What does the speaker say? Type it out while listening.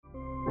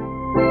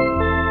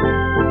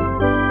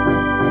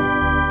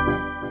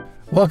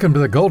Welcome to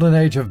the Golden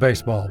Age of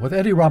Baseball with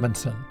Eddie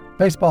Robinson,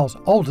 baseball's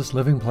oldest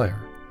living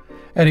player.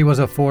 Eddie was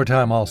a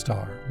four-time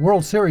All-Star,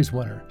 World Series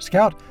winner,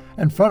 scout,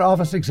 and front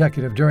office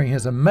executive during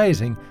his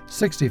amazing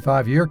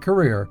 65-year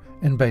career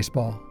in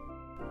baseball.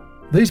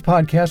 These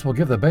podcasts will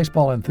give the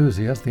baseball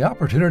enthusiast the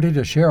opportunity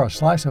to share a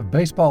slice of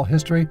baseball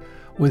history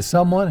with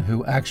someone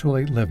who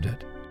actually lived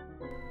it.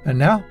 And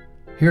now,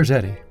 here's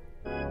Eddie.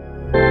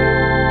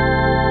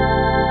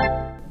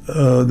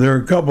 There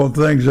are a couple of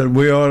things that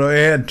we ought to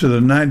add to the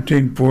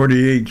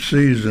 1948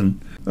 season.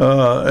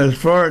 As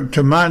far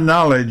to my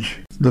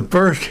knowledge, the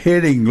first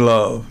hitting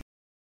glove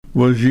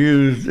was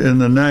used in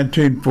the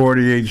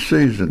 1948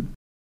 season.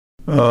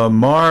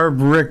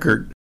 Marv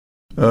Rickert,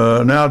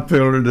 an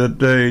outfielder that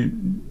they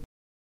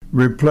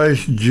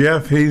replaced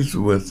Jeff Heath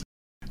with.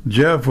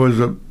 Jeff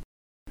was a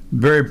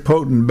very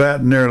potent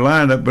bat in their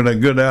lineup and a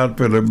good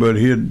outfielder, but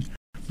he had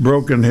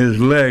broken his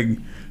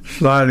leg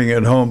sliding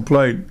at home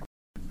plate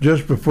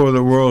just before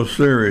the World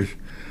Series.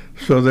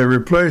 So they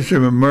replaced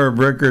him with Marv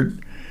Rickert,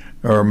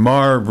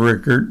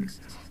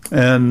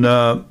 and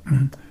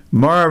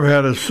Marv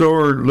had a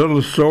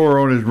little sore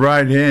on his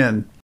right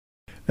hand,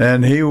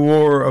 and he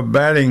wore a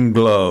batting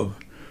glove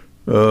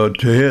to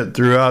hit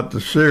throughout the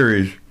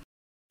series.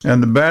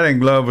 And the batting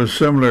glove was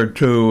similar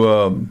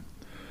to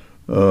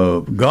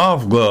a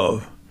golf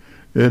glove.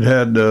 It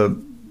had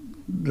the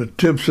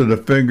tips of the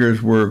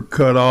fingers were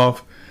cut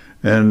off,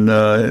 and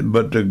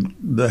but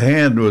the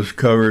hand was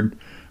covered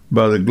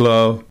by the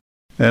glove,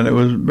 and it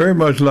was very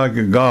much like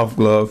a golf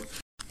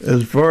glove.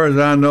 As far as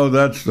I know,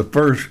 that's the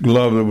first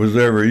glove that was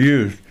ever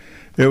used.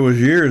 It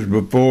was years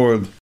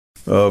before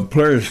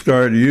players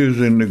started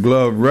using the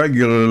glove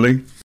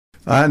regularly.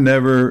 I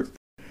never.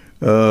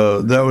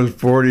 That was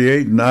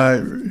 48, and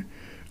I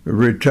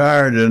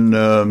retired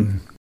in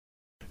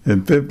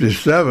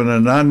 57,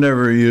 and I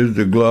never used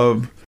a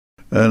glove.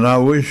 And I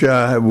wish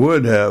I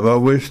would have. I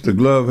wish the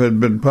glove had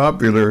been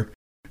popular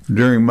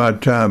during my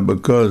time,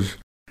 because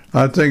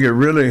I think it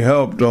really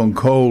helped on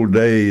cold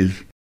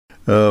days.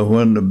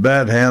 When the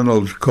bat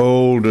handle's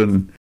cold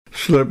and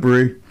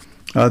slippery,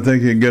 I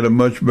think you get a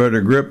much better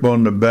grip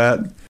on the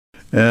bat.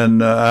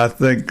 And I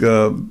think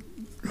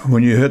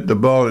when you hit the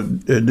ball,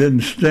 it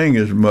didn't sting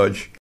as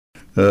much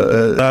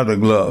out of the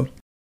glove.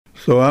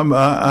 So I'm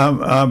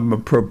a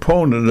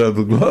proponent of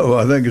the glove.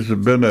 I think it's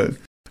been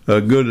a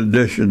good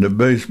addition to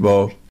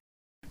baseball,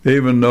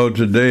 even though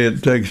today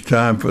it takes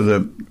time for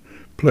the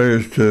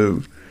players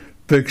to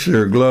fix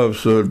their gloves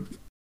so it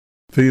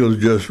feels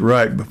just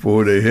right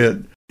before they hit.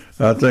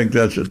 I think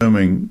that's a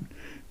assuming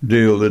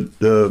deal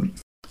that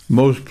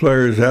most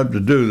players have to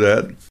do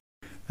that,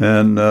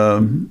 and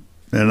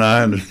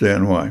I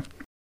understand why.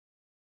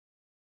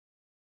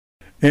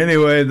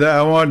 Anyway,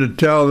 I wanted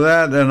to tell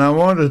that, and I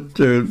wanted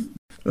to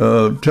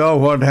tell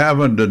what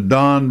happened to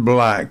Don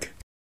Black.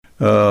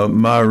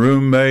 My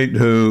roommate,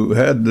 who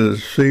had the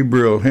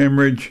cerebral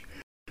hemorrhage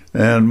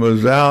and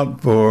was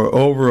out for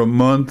over a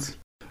month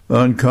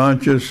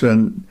unconscious,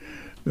 and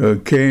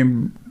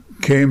came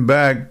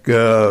back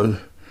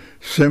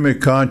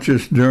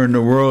semi-conscious during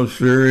the World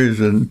Series,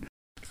 and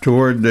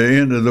toward the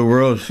end of the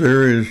World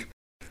Series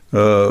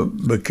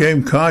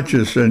became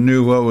conscious and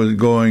knew what was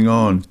going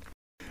on.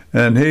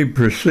 And he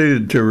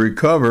proceeded to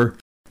recover,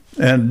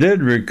 and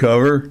did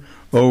recover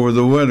over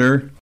the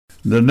winter.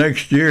 The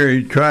next year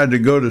he tried to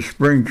go to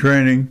spring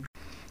training,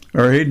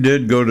 or he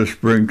did go to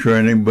spring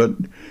training, but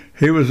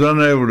he was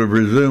unable to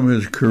resume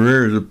his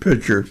career as a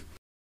pitcher.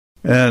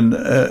 And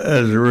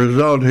as a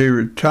result, he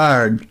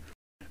retired.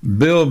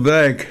 Bill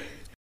Veeck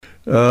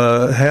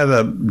had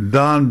a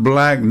Don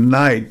Black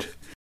night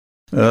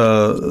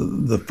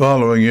the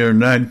following year,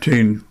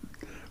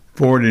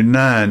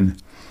 1949.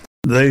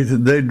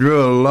 They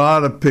drew a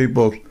lot of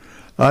people.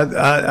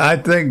 I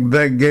think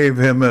that gave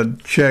him a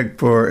check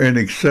for in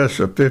excess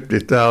of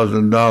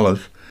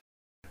 $50,000,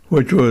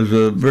 which was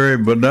a very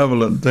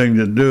benevolent thing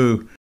to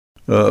do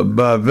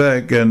by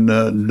Veeck.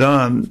 And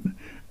Don,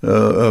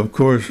 of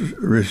course,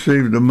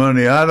 received the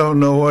money. I don't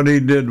know what he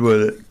did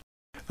with it.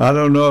 I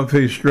don't know if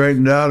he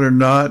straightened out or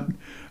not.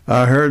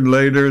 I heard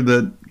later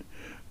that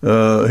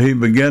he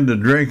began to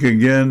drink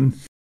again.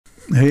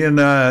 He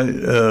and I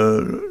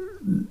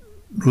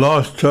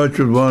lost touch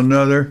with one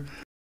another.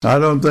 I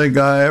don't think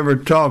I ever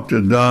talked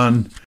to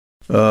Don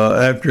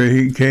after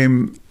he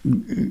came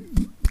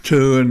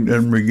to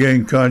and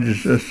regained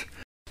consciousness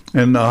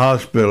in the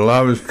hospital.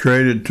 I was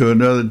traded to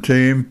another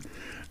team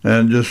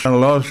and just kind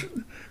of lost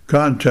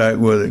contact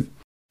with him.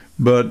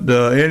 But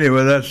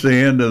anyway, that's the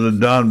end of the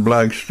Don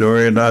Black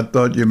story, and I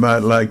thought you might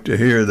like to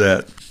hear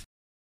that.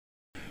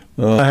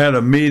 I had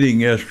a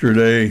meeting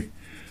yesterday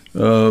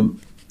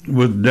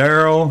with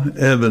Darrell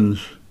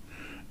Evans.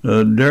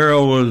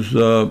 Darrell was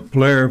a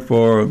player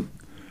for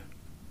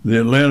the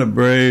Atlanta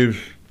Braves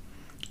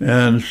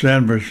and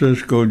San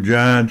Francisco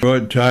Giants,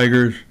 Detroit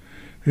Tigers.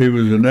 He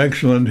was an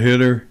excellent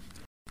hitter.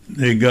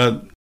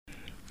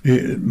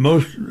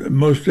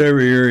 Most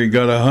every year he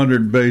got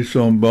 100 base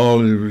on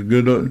balls. He was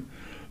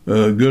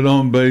good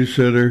on base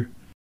hitter,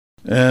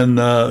 and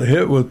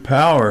hit with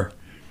power.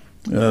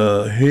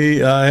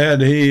 He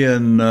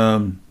and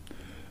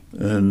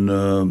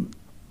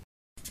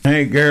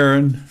Hank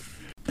Aaron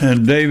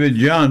and David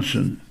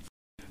Johnson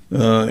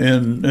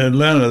in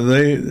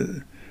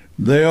Atlanta.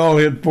 They all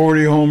hit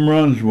 40 home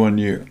runs one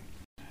year.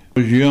 I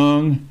was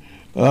young.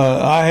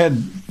 I had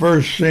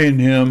first seen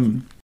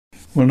him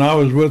when I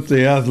was with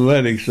the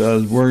Athletics. I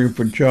was working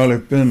for Charlie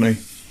Finley,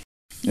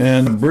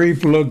 and a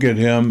brief look at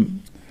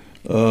him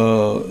in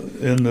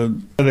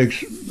the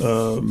Athletics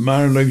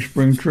minor league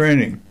spring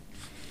training.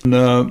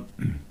 And,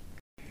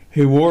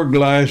 he wore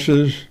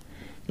glasses.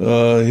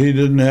 He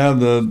didn't have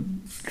the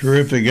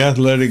terrific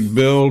athletic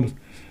build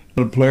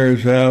the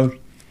players have,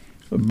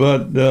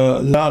 but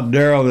not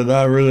Darrell that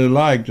I really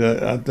liked.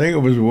 I think it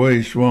was the way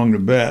he swung the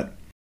bat.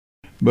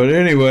 But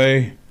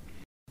anyway,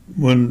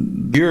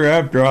 the year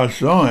after I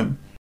saw him,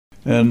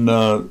 and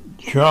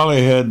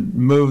Charlie had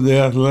moved the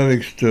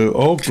Athletics to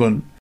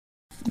Oakland,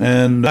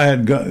 and I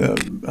had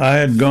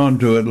gone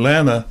to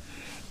Atlanta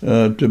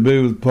to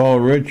be with Paul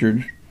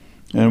Richards,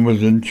 and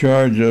was in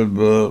charge of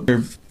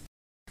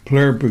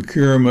player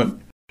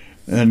procurement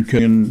and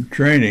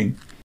training.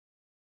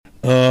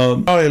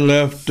 Charlie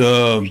left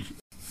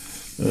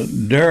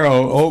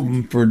Darrell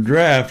open for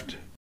draft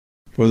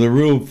for the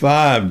Rule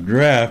 5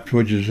 draft,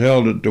 which is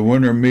held at the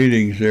winter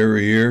meetings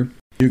every year.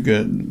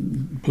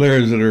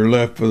 Players that are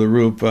left for the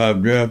Rule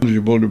 5 draft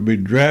eligible to be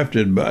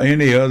drafted by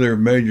any other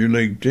major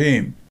league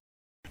team.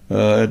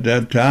 At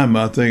that time,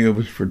 I think it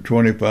was for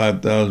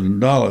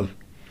 $25,000.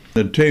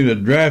 The team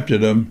that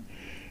drafted him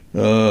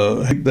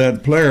had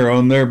that player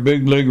on their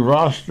big league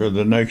roster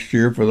the next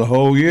year for the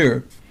whole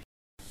year.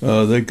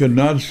 They could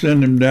not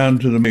send him down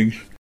to the leagues.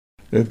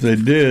 If they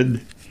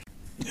did,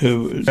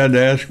 they had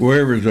to ask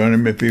waivers on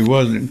him if he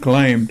wasn't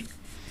claimed.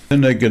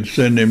 Then they could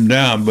send him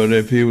down, but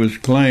if he was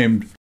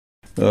claimed,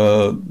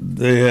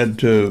 they had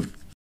to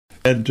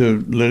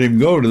let him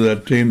go to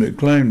that team that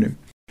claimed him.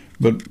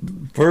 But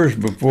first,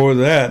 before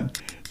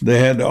that, they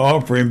had to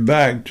offer him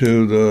back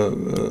to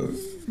the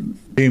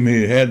team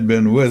he had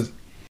been with,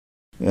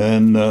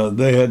 and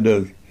they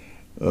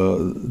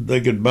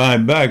could buy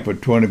him back for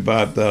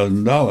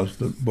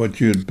 $25,000, what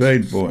you had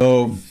paid for.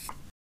 So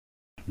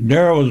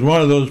Darrell was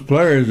one of those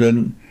players,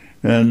 and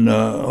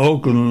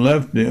Oakland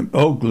left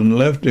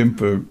him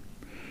for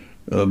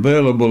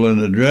available in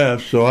the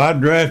draft. So I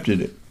drafted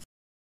him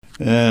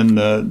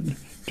and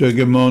took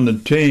him on the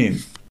team.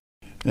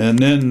 And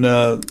then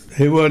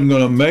he wasn't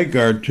going to make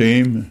our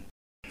team,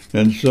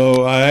 and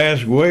so I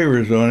asked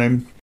waivers on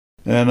him,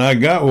 and I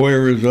got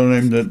waivers on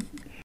him that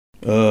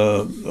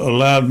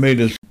allowed me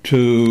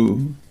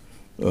to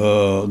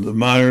the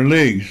minor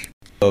leagues.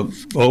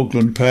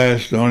 Oakland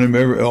passed on him.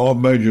 All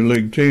major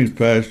league teams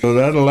passed. So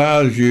that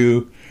allows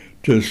you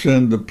to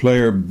send the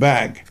player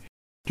back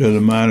to the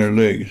minor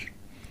leagues.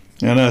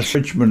 And I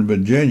switched Richmond,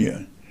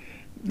 Virginia,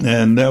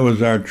 and that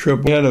was our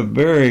trip. We had a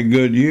very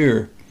good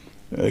year,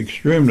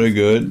 extremely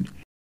good,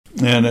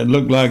 and it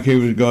looked like he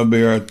was going to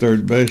be our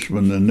third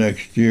baseman the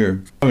next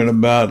year. Talking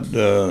about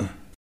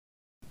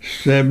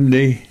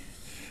 70,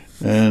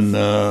 and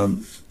I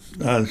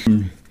was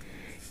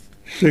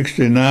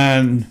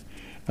 69.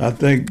 I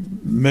think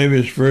maybe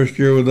his first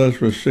year with us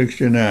was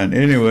 69.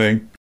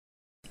 Anyway,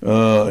 he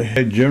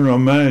had general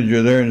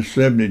manager there in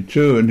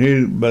 72, and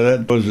he by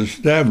that was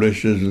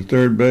established as the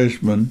third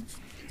baseman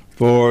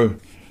for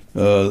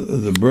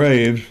the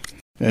Braves.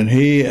 And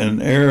he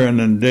and Aaron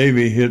and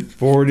Davey hit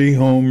 40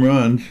 home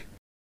runs.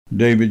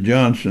 David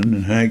Johnson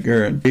and Hank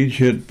Aaron each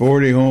hit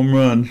 40 home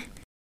runs,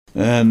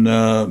 and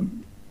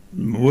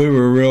we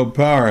were a real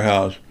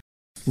powerhouse.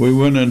 We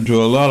went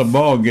into a lot of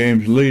ball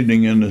games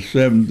leading in the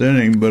seventh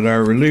inning, but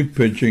our relief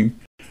pitching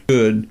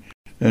good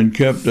and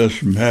kept us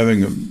from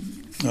having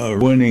a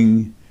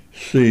winning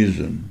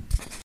season.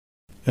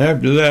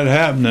 After that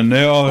happened, and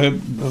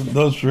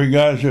those three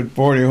guys hit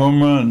 40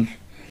 home runs,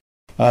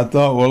 I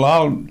thought, well,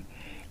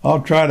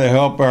 I'll try to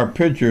help our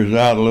pitchers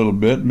out a little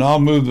bit, and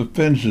I'll move the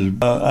fences.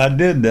 I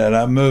did that.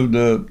 I moved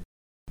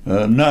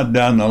not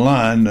down the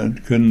line. I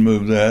couldn't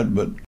move that,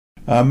 but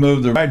I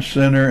moved the right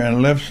center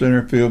and left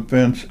center field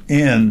fence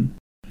in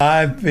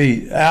 5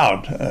 feet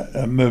out.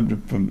 I moved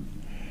it from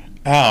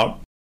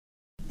out,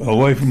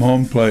 away from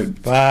home plate,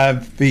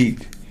 5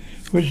 feet,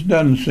 which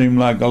doesn't seem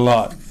like a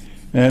lot.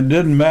 And it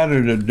didn't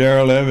matter to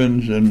Darrell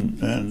Evans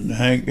and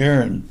Hank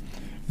Aaron.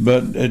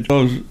 But a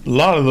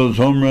lot of those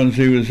home runs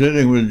he was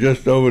hitting was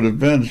just over the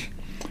fence.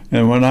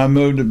 And when I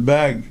moved it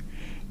back,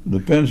 the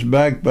fence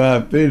back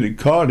 5 feet, it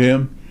caught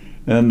him.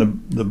 And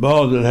the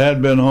balls that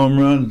had been home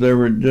runs, they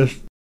were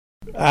just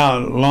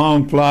out,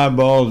 long fly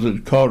balls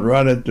that caught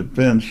right at the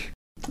fence.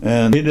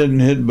 And he didn't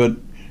hit, but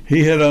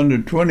he hit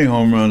under 20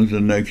 home runs the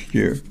next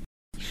year.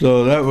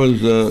 So that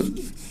was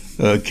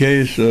a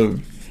case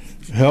of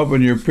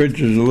helping your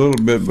pitchers a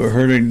little bit, but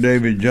hurting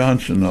David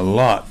Johnson a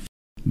lot.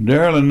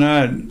 Darrell and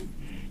I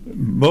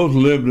both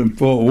lived in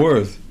Fort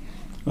Worth.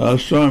 I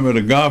saw him at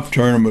a golf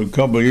tournament a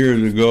couple of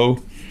years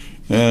ago,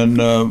 and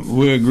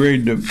we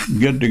agreed to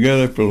get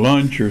together for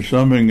lunch or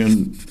something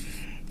and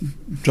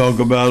talk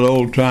about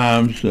old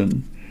times.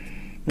 And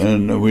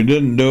and we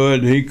didn't do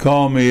it. He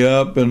called me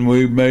up, and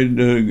we made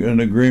an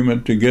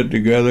agreement to get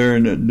together,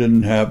 and it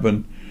didn't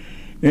happen.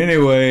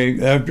 Anyway,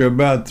 after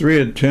about 3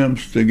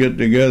 attempts to get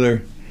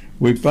together,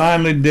 we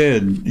finally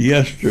did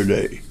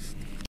yesterday.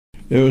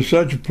 It was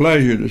such a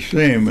pleasure to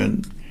see him,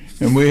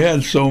 and we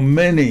had so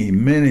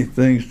many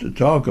things to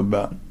talk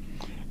about.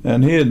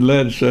 And he had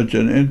led such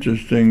an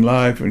interesting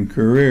life and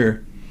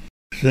career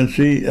since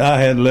I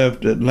had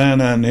left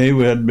Atlanta and he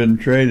had been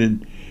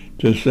traded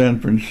to San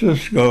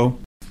Francisco.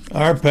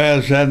 Our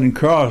paths hadn't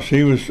crossed.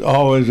 He was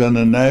always in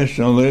the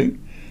National League,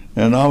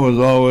 and I was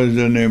always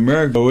in the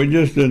American. We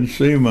just didn't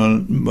see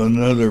one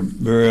another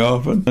very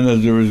often. And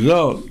as a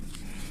result,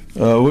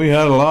 we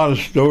had a lot of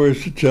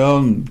stories to tell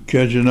and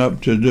catching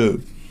up to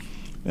do.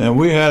 And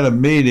we had a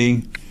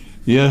meeting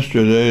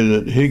yesterday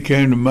that he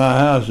came to my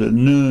house at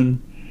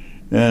noon,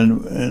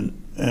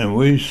 and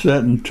we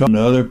sat and talked to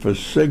each other for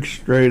 6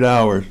 straight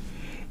hours,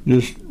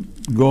 just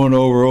going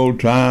over old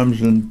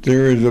times and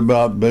theories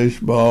about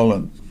baseball,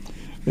 and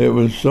it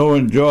was so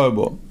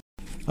enjoyable.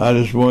 I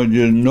just wanted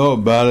you to know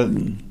about it,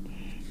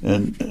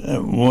 and I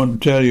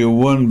want to tell you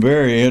one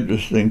very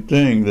interesting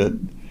thing that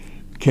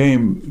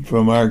came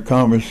from our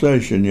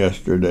conversation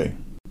yesterday.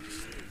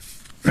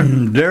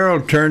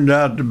 Darrell turned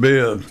out to be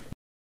a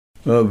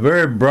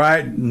very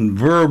bright and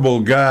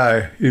verbal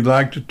guy. He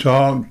liked to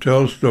talk,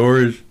 tell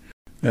stories,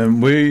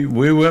 and we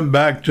went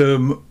back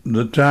to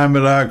the time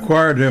that I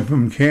acquired him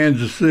from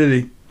Kansas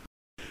City,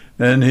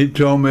 and he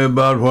told me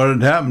about what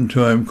had happened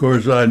to him. Of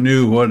course, I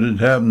knew what had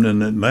happened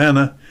in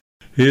Atlanta.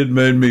 He had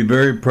made me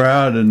very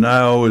proud, and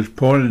I always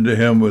pointed to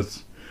him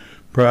with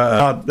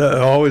pride. I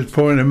always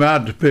pointed him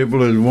out to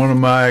people as one of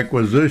my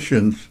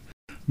acquisitions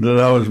that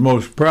I was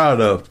most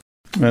proud of.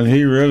 And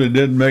he really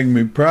did make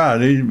me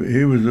proud. He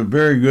was a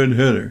very good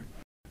hitter,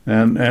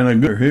 and a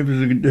good. He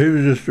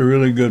was just a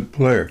really good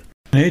player.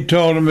 He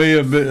told me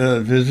a bit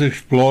of his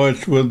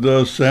exploits with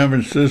San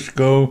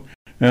Francisco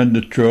and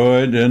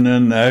Detroit, and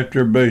then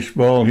after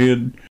baseball, he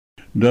had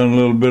done a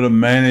little bit of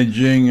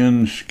managing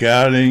and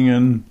scouting,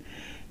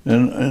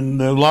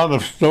 and a lot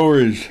of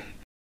stories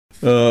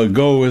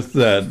go with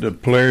that. The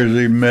players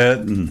he met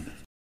and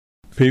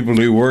people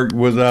he worked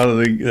with out of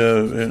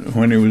the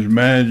when he was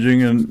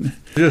managing, and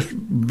just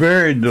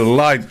very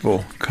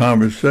delightful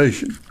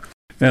conversation.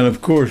 And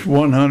of course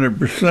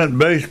 100%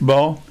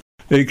 baseball,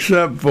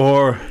 except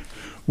for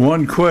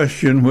one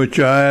question which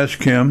I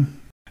asked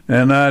him,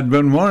 and I'd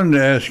been wanting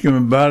to ask him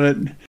about it,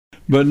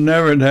 but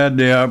never had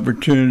the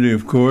opportunity,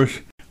 of course.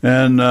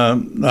 And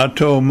I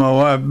told my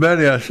wife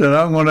Betty, I said,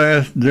 I'm going to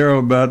ask Darrell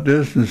about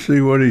this and see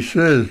what he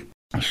says.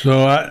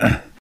 So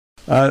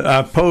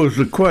I posed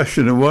a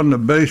question. It wasn't a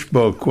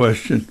baseball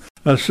question.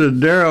 I said,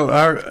 Darrell,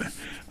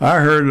 I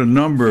heard a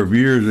number of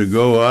years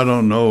ago, I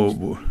don't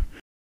know,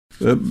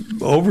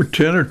 over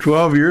 10 or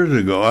 12 years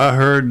ago, I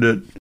heard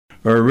that,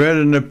 or read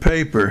in the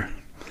paper,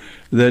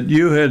 that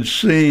you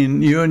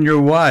and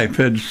your wife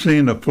had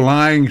seen a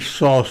flying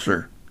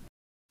saucer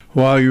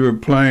while you were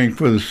playing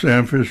for the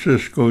San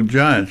Francisco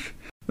Giants.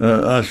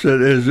 I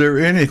said, is there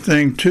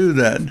anything to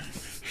that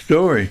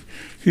story?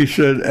 He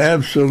said,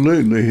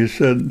 absolutely. He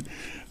said,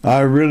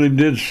 I really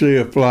did see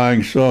a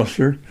flying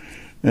saucer,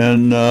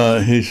 and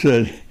he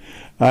said,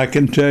 I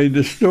can tell you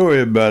the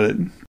story about it.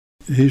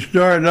 He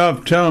started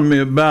off telling me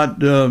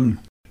about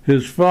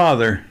his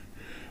father.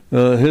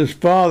 His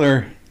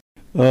father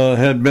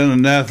had been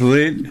an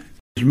athlete.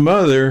 His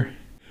mother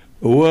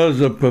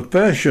was a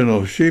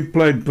professional. She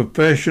played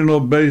professional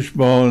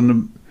baseball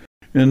in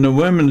the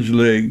women's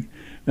league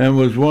and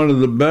was one of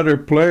the better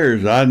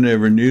players. I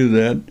never knew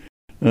that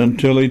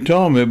until he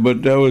told me,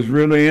 but that was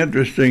really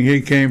interesting.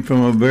 He came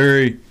from a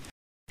very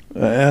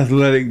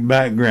athletic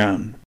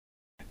background.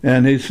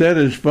 And he said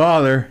his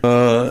father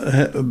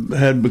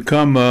had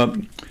become a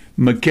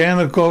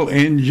mechanical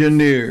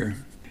engineer.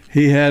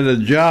 He had a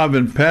job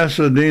in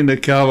Pasadena,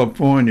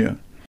 California,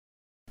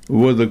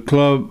 with a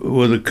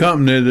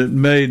company that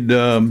made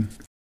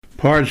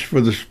parts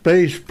for the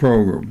space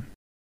program.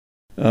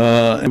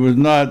 It was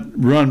not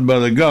run by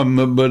the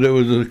government, but it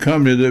was a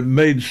company that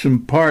made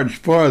some parts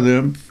for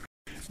them.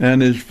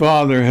 And his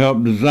father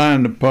helped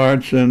design the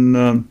parts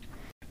and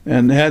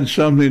had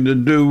something to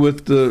do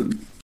with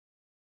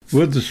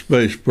the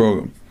space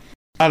program.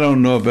 I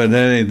don't know if it had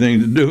anything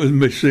to do with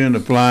me seeing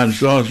the flying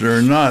saucer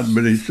or not,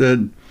 but he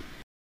said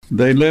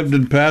they lived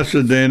in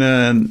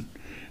Pasadena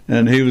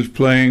and he was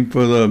playing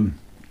for the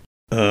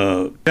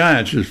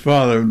Giants. His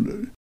father,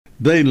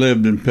 they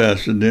lived in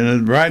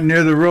Pasadena, right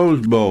near the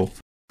Rose Bowl,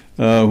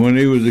 when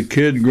he was a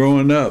kid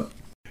growing up.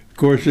 Of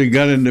course, he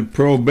got into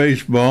pro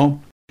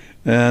baseball,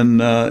 and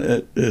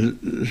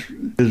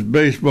his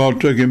baseball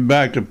took him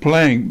back to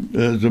playing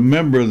as a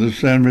member of the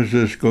San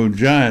Francisco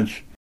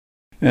Giants.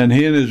 And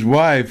he and his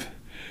wife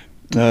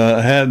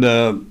had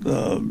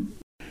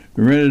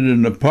rented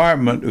an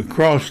apartment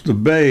across the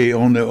bay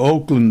on the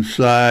Oakland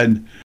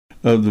side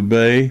of the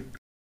bay.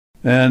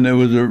 And it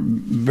was a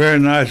very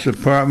nice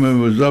apartment.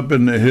 It was up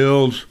in the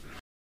hills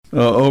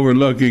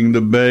overlooking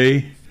the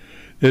bay.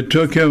 It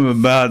took him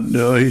about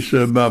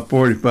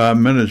 45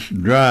 minutes to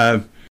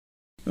drive.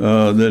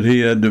 that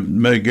he had to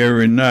make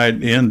every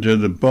night into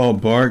the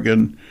ballpark,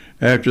 and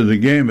after the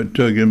game it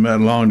took him that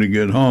long to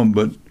get home,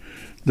 but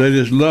they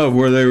just loved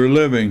where they were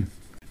living.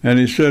 And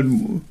he said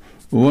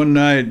one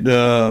night,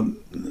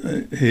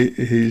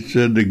 he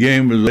said the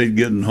game was late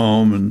getting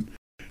home, and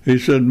he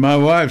said my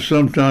wife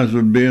sometimes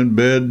would be in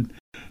bed,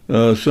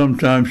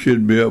 sometimes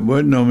she'd be up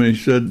waiting on me. He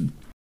said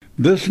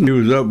this one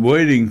was up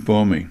waiting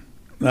for me.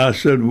 I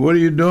said, what are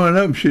you doing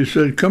up? She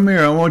said, come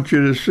here, I want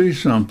you to see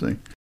something.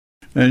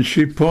 And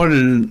she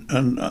pointed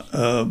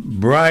a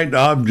bright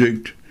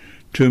object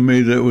to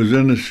me that was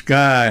in the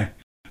sky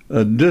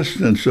a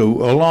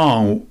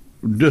long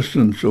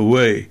distance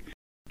away.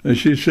 And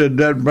she said,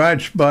 that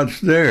bright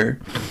spot's there.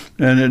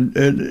 And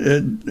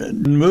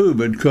it moved.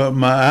 It caught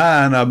my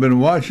eye, and I've been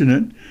watching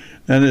it,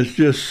 and it's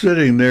just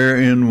sitting there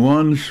in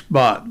one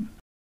spot.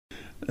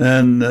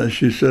 And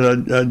she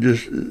said,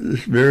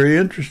 it's very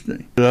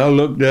interesting. I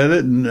looked at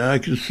it, and I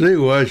could see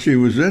why she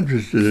was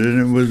interested in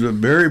it. It was a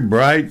very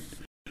bright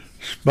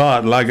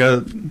spot, like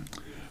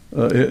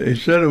he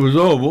said it was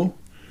oval,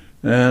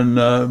 and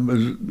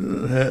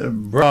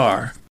had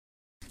bar,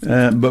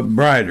 but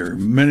brighter,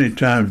 many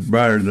times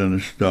brighter than a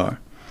star.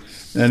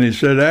 And he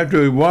said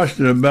after we watched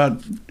it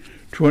about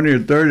 20 or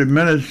 30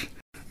 minutes,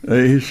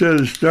 he said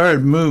it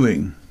started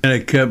moving, and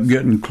it kept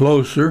getting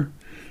closer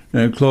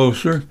and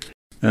closer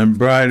and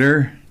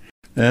brighter,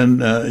 and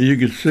you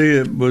could see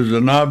it was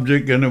an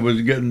object, and it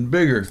was getting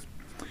bigger.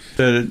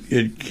 That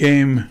it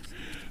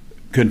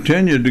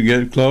continued to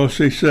get close.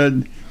 He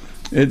said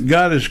it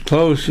got as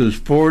close as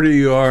 40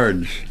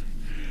 yards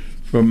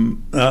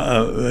from,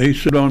 he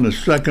said, on the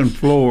second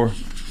floor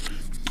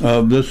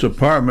of this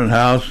apartment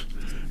house,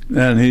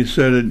 and he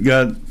said it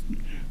got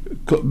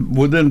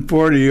within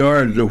 40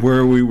 yards of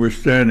where we were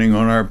standing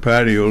on our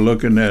patio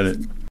looking at it.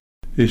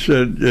 He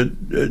said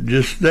it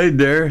just stayed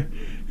there.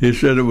 He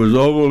said it was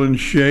oval in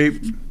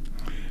shape,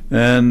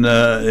 and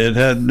it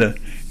had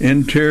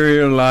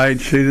interior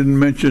lights. He didn't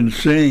mention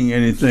seeing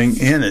anything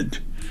in it,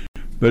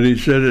 but he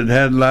said it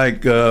had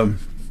like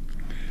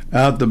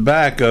out the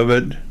back of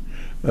it,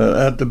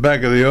 at the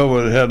back of the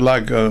oval, it had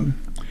like a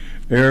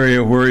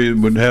area where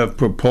you would have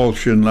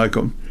propulsion, like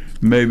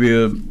maybe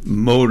a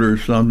motor or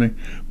something.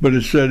 But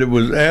it said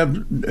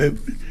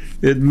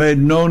it made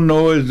no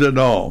noise at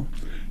all.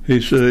 He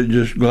said it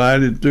just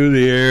glided through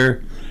the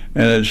air,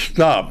 and it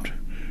stopped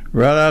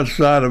right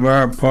outside of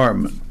our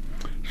apartment.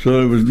 So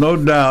there was no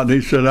doubt.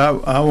 He said,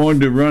 I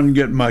wanted to run and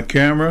get my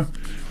camera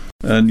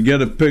and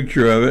get a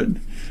picture of it.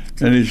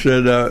 And he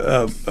said,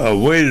 I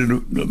waited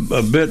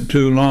a bit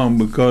too long,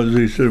 because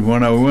he said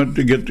when I went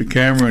to get the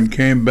camera and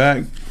came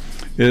back,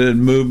 it had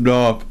moved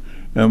off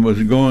and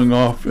was going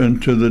off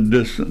into the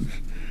distance.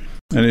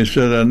 And he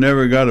said, I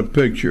never got a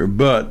picture,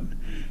 but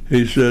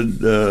he said,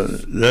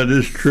 that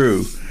is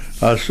true.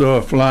 I saw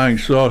a flying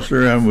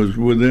saucer and was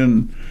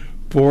within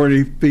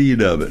 40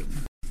 feet of it.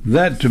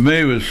 That to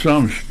me was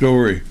some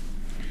story.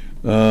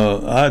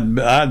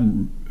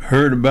 I'd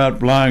heard about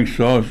flying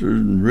saucers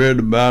and read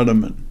about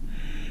them,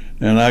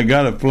 and I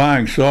got a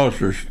flying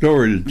saucer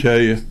story to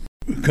tell you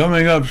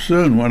coming up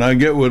soon when I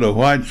get with the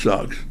White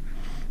Sox.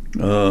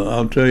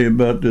 I'll tell you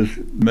about this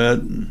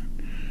Met,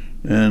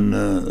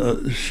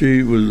 and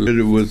she was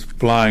with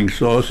flying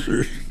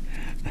saucers.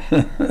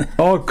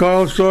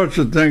 All sorts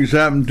of things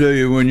happen to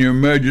you when you're a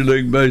Major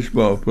League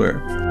Baseball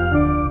player.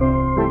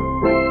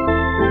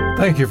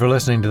 Thank you for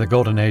listening to The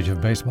Golden Age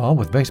of Baseball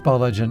with baseball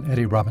legend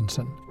Eddie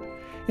Robinson.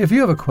 If you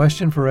have a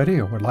question for Eddie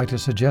or would like to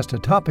suggest a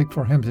topic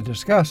for him to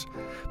discuss,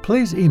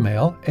 please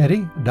email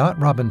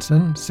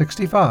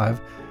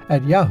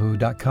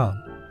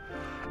eddie.robinson65@yahoo.com.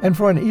 And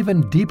for an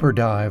even deeper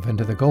dive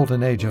into the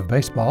Golden Age of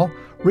Baseball,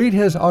 read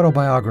his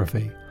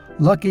autobiography,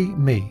 Lucky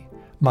Me,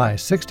 My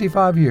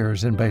 65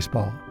 Years in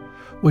Baseball,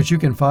 which you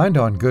can find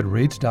on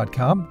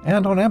Goodreads.com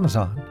and on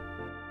Amazon.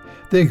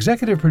 The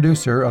executive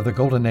producer of the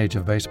Golden Age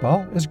of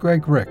Baseball is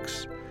Greg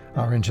Ricks.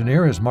 Our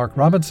engineer is Mark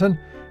Robinson,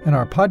 and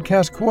our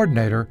podcast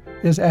coordinator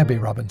is Abby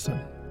Robinson.